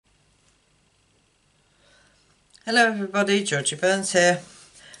Hello everybody, Georgie Burns here.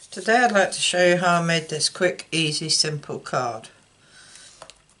 Today I'd like to show you how I made this quick, easy, simple card.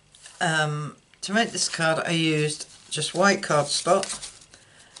 To make this card I used just white cardstock,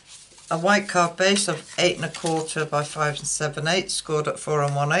 a white card base of 8 1/4 by 5 7/8, scored at 4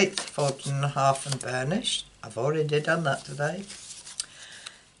 1/8, folded in half and burnished. I've already done that today.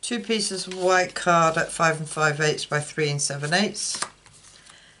 2 pieces of white card at 5 5/8 by 3 7/8.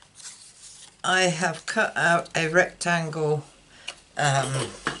 I have cut out a rectangle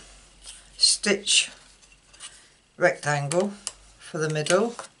stitch rectangle for the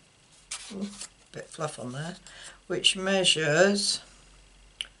middle, bit fluff on there, which measures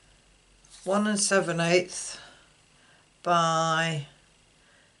 1 7/8 by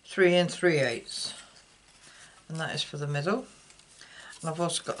 3 3/8, and that is for the middle. And I've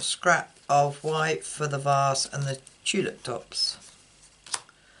also got a scrap of white for the vase and the tulip tops.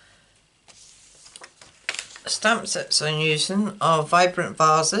 Stamp sets I'm using are Vibant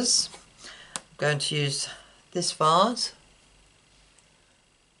Vases. I'm going to use this vase,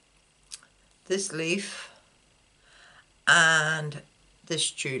 this leaf and this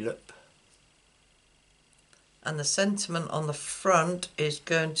tulip, and the sentiment on the front is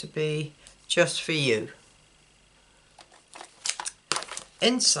going to be just for you.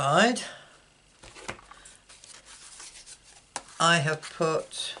 Inside I have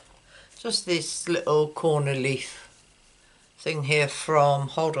put just this little corner leaf thing here from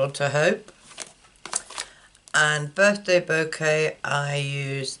Hold On to Hope, and birthday bouquet I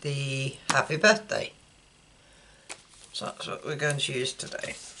use the Happy Birthday, so that's what we're going to use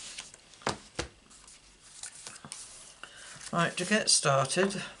today. Right, to get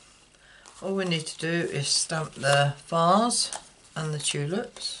started all we need to do is stamp the vase and the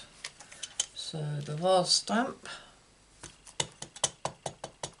tulips. So the vase stamp,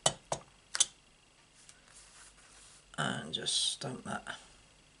 and just stamp that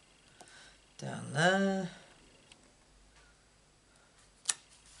down there.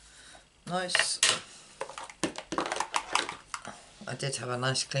 Nice. I did have a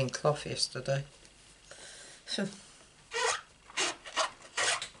nice clean cloth yesterday.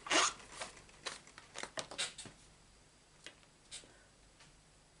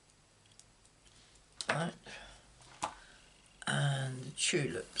 Right. And the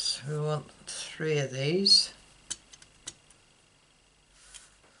tulips, we want 3 of these.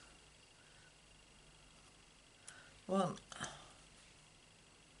 One.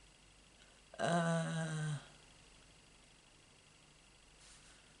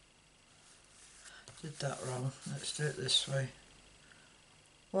 Did that wrong. Let's do it this way.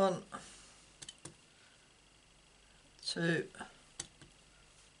 1, 2,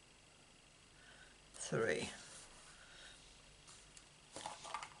 3.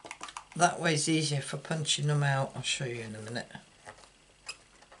 That way's easier for punching them out. I'll show you in a minute.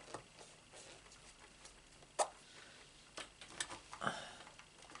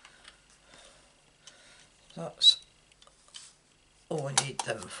 That's all we need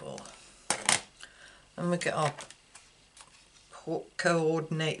them for. And we get our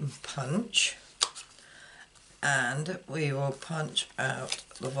coordinating punch, and we will punch out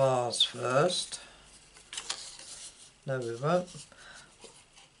the vase first. No, we won't.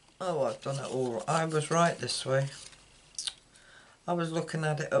 Oh, I've done it all. I was right this way. I was looking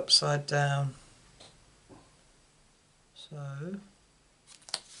at it upside down. So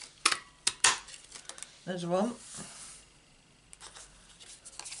there's one.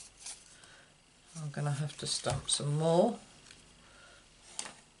 I'm going to have to stamp some more.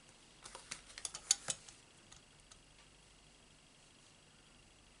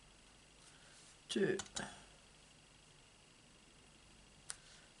 Two.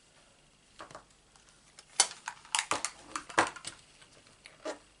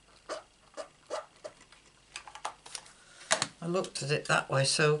 I looked at it that way,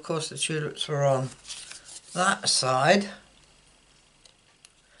 so of course the tulips were on that side,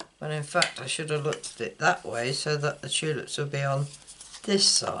 when in fact I should have looked at it that way so that the tulips would be on this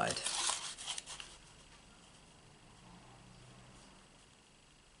side.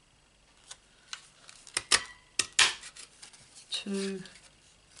 Two.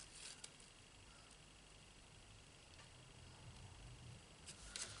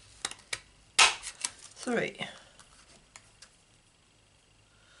 Three.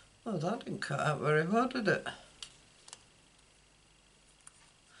 Oh, that didn't cut out very well, did it?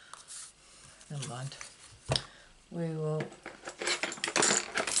 Never mind. We will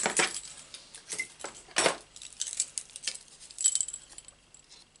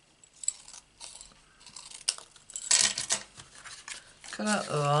cut out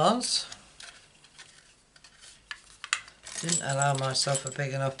the vase. Didn't allow myself a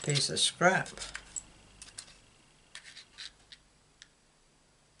big enough piece of scrap.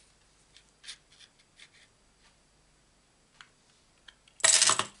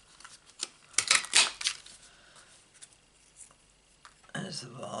 There's the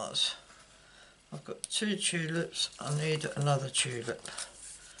vase. I've got 2 tulips. I need another tulip.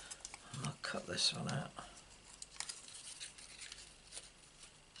 I'll cut this one out.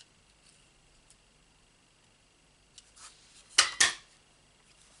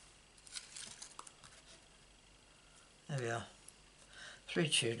 There we are. 3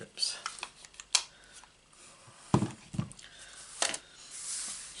 tulips.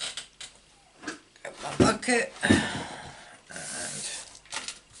 Get my bucket and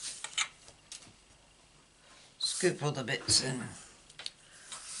scoop all the bits in.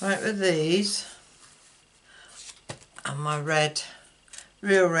 Right, with these and my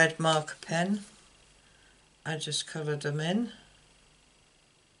real red marker pen, I just coloured them in.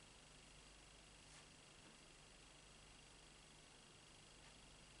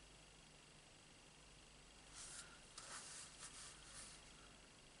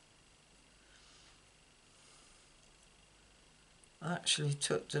 I actually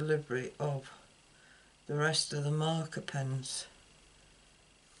took delivery of the rest of the marker pens,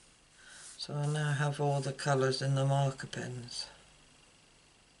 so I now have all the colours in the marker pens.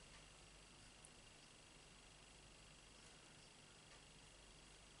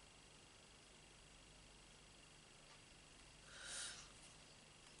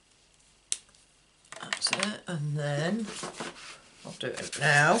 That's it, and then I'll do it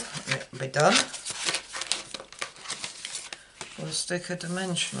now and it'll be done. We'll stick a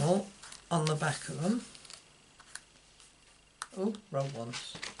dimensional on the back of them. Oh, wrong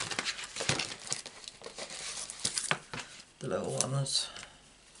ones. The little ones.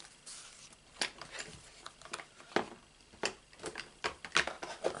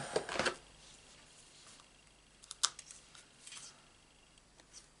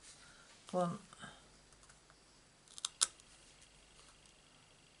 One,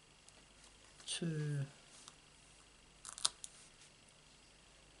 2,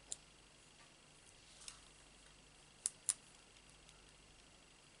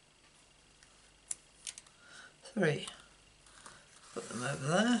 3. Put them over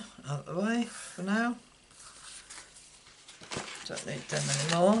there, out of the way for now. Don't need them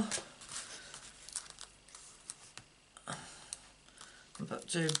anymore. And put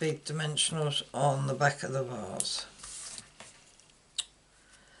 2 big dimensionals on the back of the vase.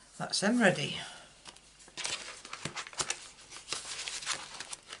 That's them ready.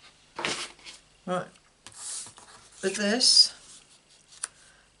 Right, with this,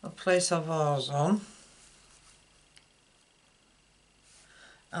 I'll place our vase on.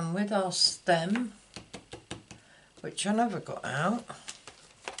 And with our stem, which I never got out,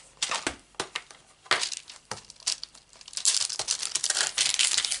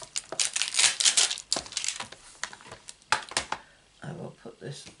 I will put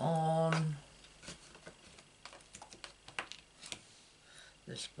this on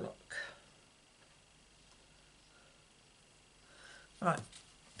this block. Right,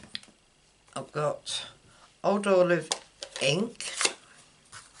 I've got Old Olive ink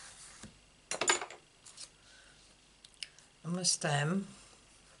on my stem.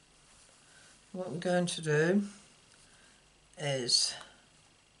 What I'm going to do is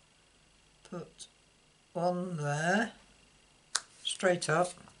put one there, straight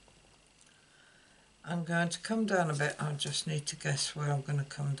up. I'm going to come down a bit. I just need to guess where I'm going to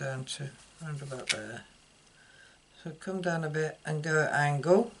come down to, around about there. So come down a bit and go at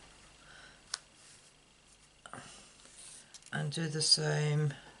angle and do the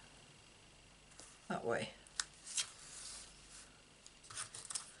same that way.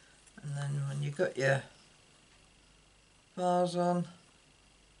 And then when you've got your bars on,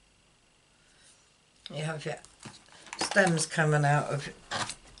 you have your stems coming out of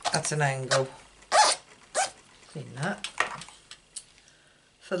at an angle. Seen that?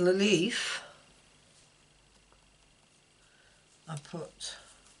 For the leaf, I put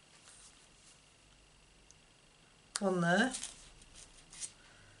one there,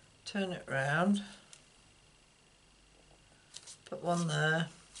 turn it round, put one there,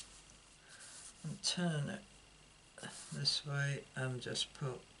 and turn it this way and just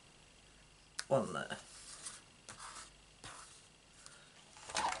put one there.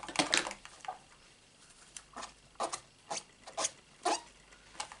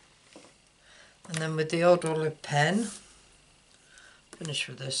 And then with the Old Olive pen, finish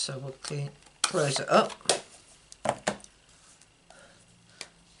with this, so we'll close it up.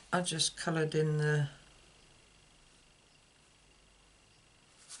 I just coloured in the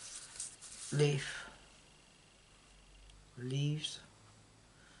leaf, leaves,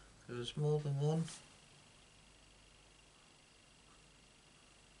 there's more than one.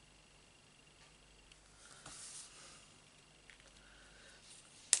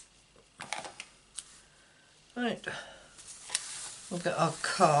 Right, we'll get our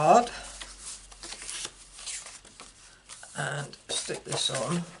card and stick this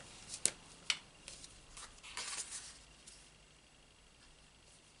on.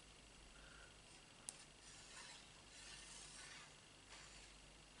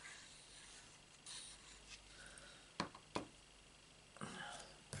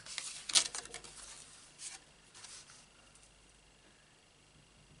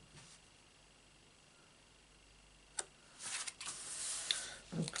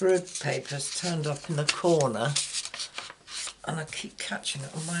 Grid paper's turned up in the corner and I keep catching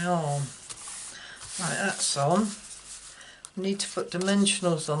it on my arm. Right, that's on. I need to put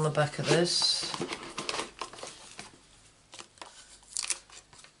dimensionals on the back of this.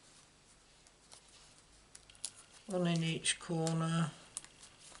 One in each corner.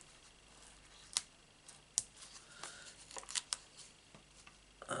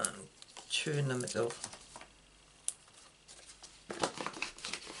 And two in the middle.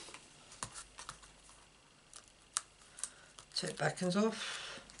 Take backings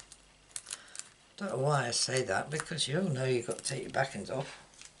off. Don't know why I say that, because you all know you've got to take your backings off.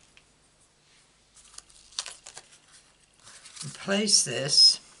 And place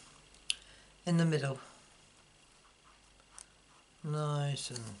this in the middle. Nice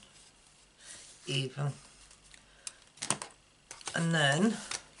and even. And then,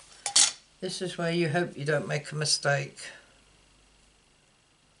 this is where you hope you don't make a mistake.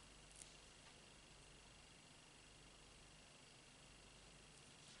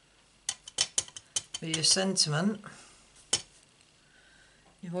 For your sentiment,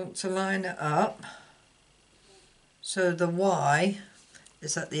 you want to line it up so the Y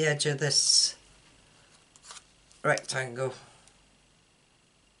is at the edge of this rectangle.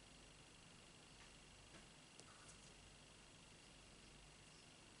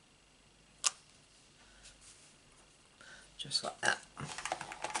 Just like that.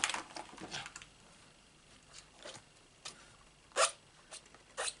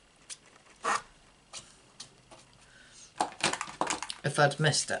 If I'd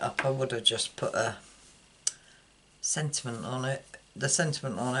messed it up, I would have just put a sentiment on it, the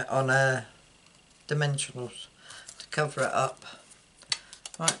sentiment on it on a dimensionals to cover it up.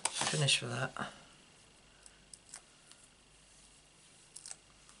 Right, finish with that.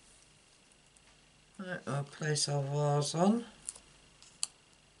 Right, we'll place our vase on.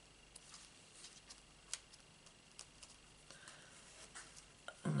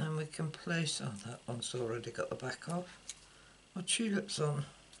 And then we can place, oh, that one's already got the back off. Our tulips on.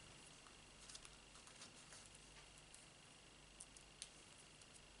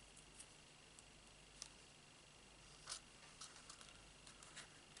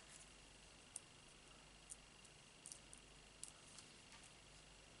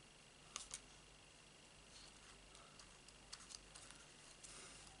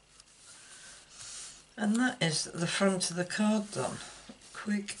 And that is the front of the card done.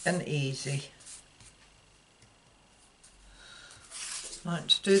 Quick and easy. Right,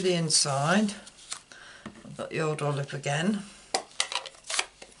 to do the inside, I've got the old olive again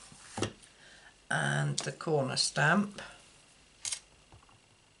and the corner stamp.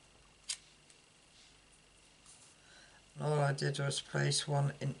 And all I did was place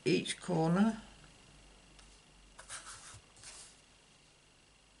one in each corner.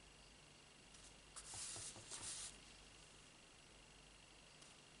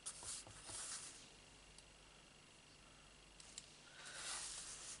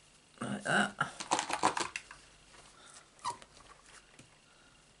 Like that.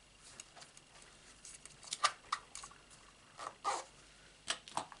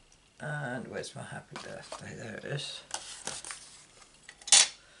 And where's my happy birthday? There it is.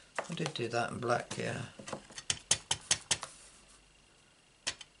 I did do that in black, yeah.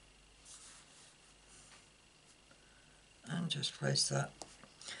 And just place that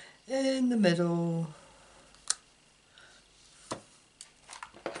in the middle.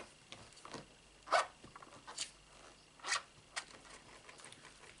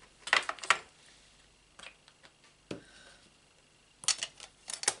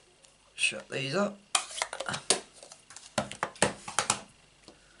 Shut these up.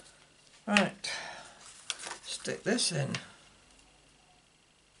 Right, stick this in.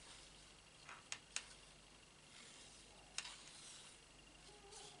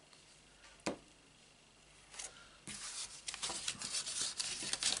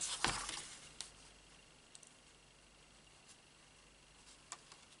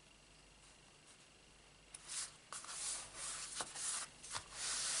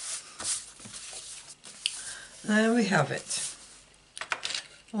 There we have it.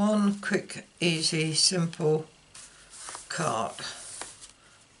 One quick, easy, simple card,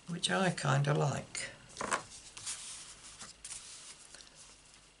 which I kind of like.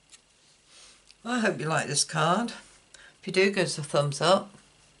 I hope you like this card. If you do, give us a thumbs up.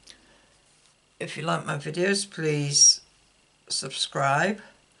 If you like my videos, please subscribe.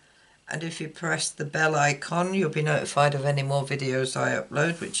 And if you press the bell icon, you'll be notified of any more videos I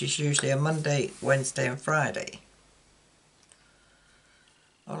upload, which is usually a Monday, Wednesday and Friday.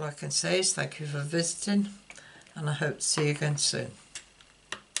 All I can say is thank you for visiting, and I hope to see you again soon.